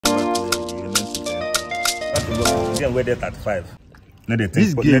Game where they at 5. No, they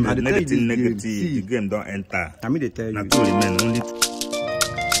This think game, negative. The game don't enter. I mean, they tell you. Now 2 remain only.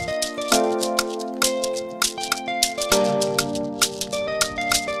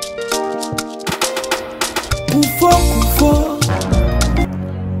 Kufor.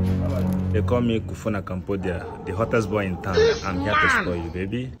 They call me Kufona Cambodia, the hottest boy in town. I'm here to spoil you,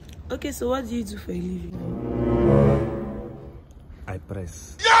 baby. Okay, so what do you do for a living? I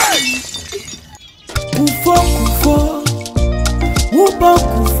press. Kufor. Wupa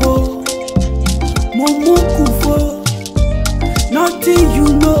kufor. Momo kufor. Nothing you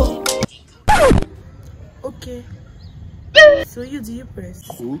know. Okay. So do you press?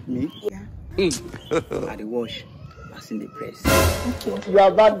 Who? Me? Yeah. I the wash. I seen the press. Okay. You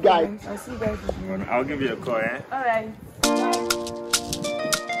are that guy. I'll see you guys. I'll give you a call, eh? Alright.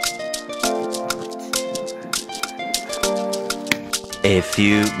 A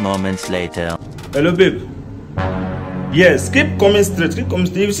few moments later. Hello, babe. Yes, keep coming straight. Keep coming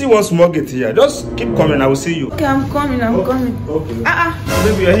straight. If you see one small gate here, just keep coming. I will see you. Okay, I'm coming. I'm coming. Okay.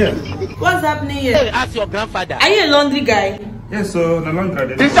 Baby, you're here. What's happening here? Hey, ask your grandfather. Are you a laundry guy? Yes, so the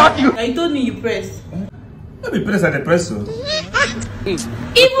laundry. They shot you. You told me you press. Let me press at the press, so. Even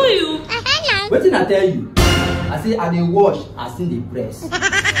you? What did I tell you? I say I dey wash, I seen the press.